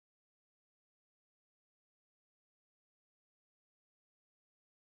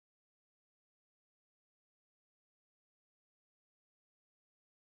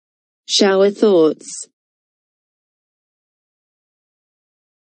Shower thoughts.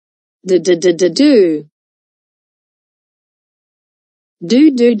 Do.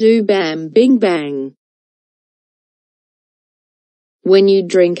 Do bam bing bang. When you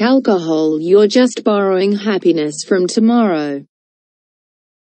drink alcohol, you're just borrowing happiness from tomorrow.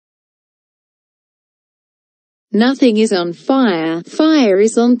 Nothing is on fire, fire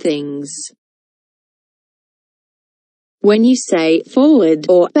is on things. When you say forward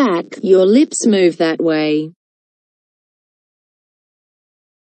or back, your lips move that way.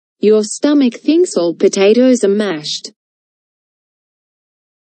 Your stomach thinks all potatoes are mashed.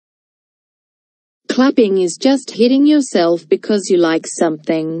 Clapping is just hitting yourself because you like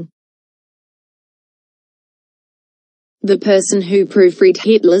something. The person who proofread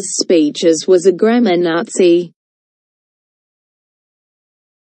Hitler's speeches was a grammar Nazi.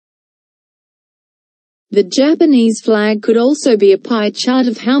 The Japanese flag could also be a pie chart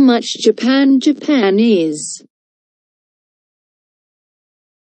of how much Japan is.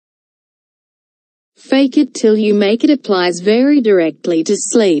 Fake it till you make it applies very directly to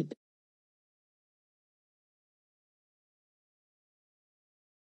sleep.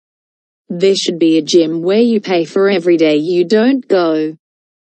 There should be a gym where you pay for every day you don't go.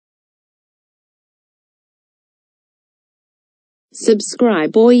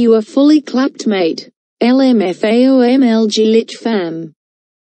 Subscribe or you are fully clapped, mate. LMFAOMLG lit fam.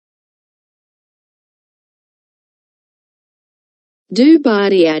 Do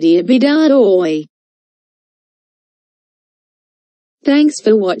body adia bidad oi. Thanks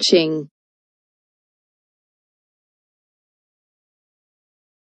for watching.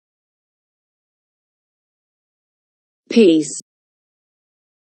 Peace.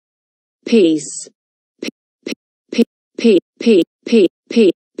 Peace.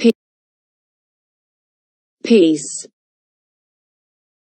 Peace.